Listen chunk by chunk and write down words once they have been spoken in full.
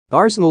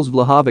Arsenal's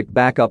Vlahovic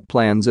backup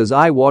plans as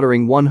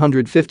eye-watering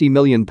 £150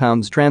 million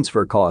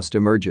transfer cost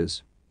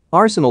emerges.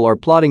 Arsenal are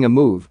plotting a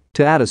move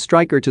to add a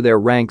striker to their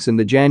ranks in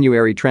the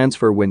January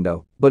transfer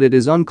window, but it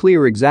is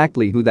unclear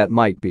exactly who that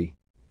might be.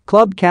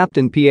 Club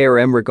captain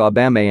Pierre-Emerick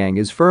Aubameyang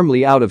is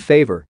firmly out of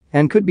favor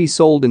and could be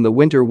sold in the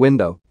winter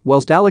window,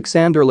 whilst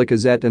Alexander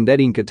Lacazette and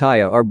Edin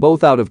Nketiah are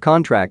both out of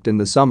contract in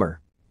the summer.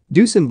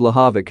 Dusan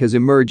Vlahovic has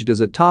emerged as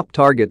a top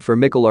target for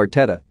Mikel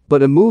Arteta,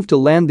 but a move to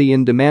land the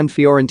in-demand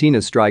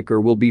Fiorentina striker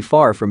will be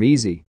far from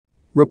easy.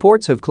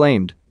 Reports have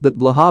claimed that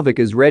Vlahovic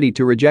is ready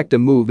to reject a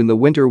move in the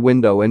winter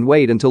window and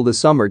wait until the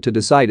summer to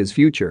decide his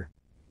future.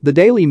 The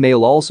Daily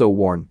Mail also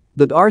warned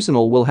that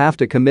Arsenal will have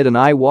to commit an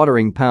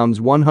eye-watering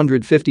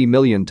 £150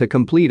 million to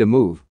complete a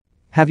move.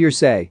 Have your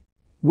say.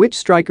 Which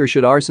striker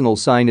should Arsenal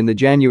sign in the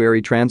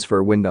January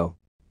transfer window?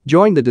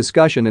 Join the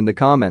discussion in the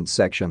comments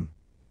section.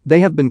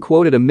 They have been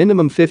quoted a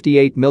minimum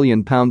 £58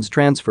 million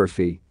transfer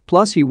fee,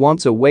 plus he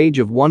wants a wage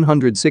of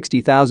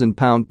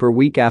 £160,000 per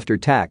week after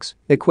tax,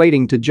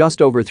 equating to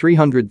just over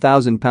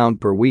 £300,000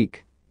 per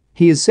week.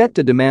 He is set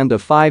to demand a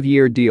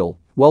 5-year deal,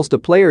 whilst a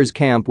players'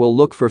 camp will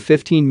look for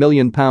 £15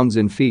 million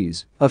in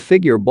fees, a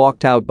figure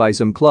balked out by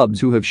some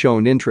clubs who have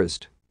shown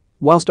interest.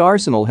 Whilst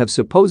Arsenal have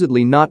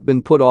supposedly not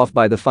been put off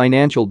by the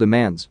financial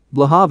demands,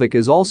 Vlahovic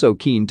is also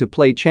keen to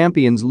play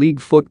Champions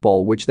League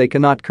football, which they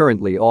cannot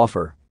currently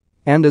offer.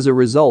 And as a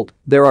result,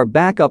 there are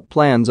backup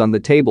plans on the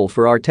table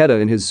for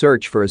Arteta in his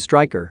search for a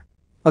striker.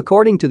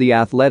 According to The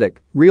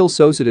Athletic, Real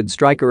Sociedad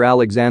striker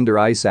Alexander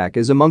Isak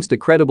is amongst the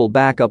credible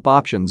backup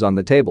options on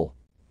the table.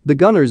 The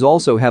Gunners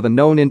also have a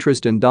known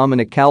interest in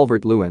Dominic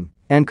Calvert-Lewin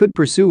and could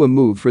pursue a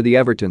move for the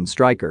Everton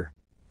striker.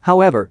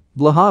 However,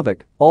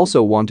 Vlahovic,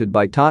 also wanted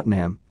by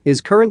Tottenham, is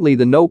currently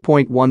the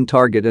no-1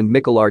 target, and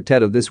Mikel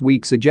Arteta this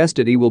week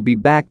suggested he will be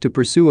back to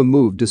pursue a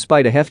move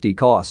despite a hefty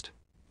cost.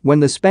 When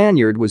the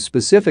Spaniard was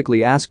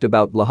specifically asked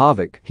about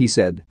Vlahovic, he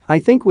said, "I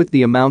think with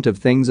the amount of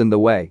things in the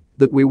way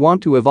that we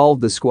want to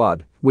evolve the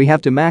squad, we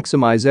have to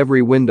maximize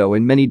every window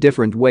in many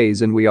different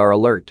ways, and we are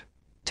alert."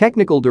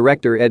 Technical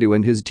director Edu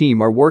and his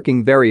team are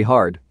working very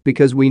hard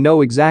because we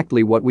know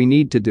exactly what we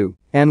need to do,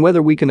 and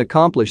whether we can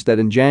accomplish that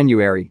in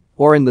January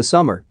or in the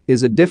summer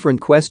is a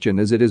different question,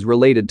 as it is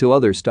related to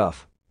other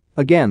stuff.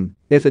 Again,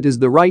 if it is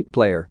the right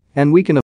player and we can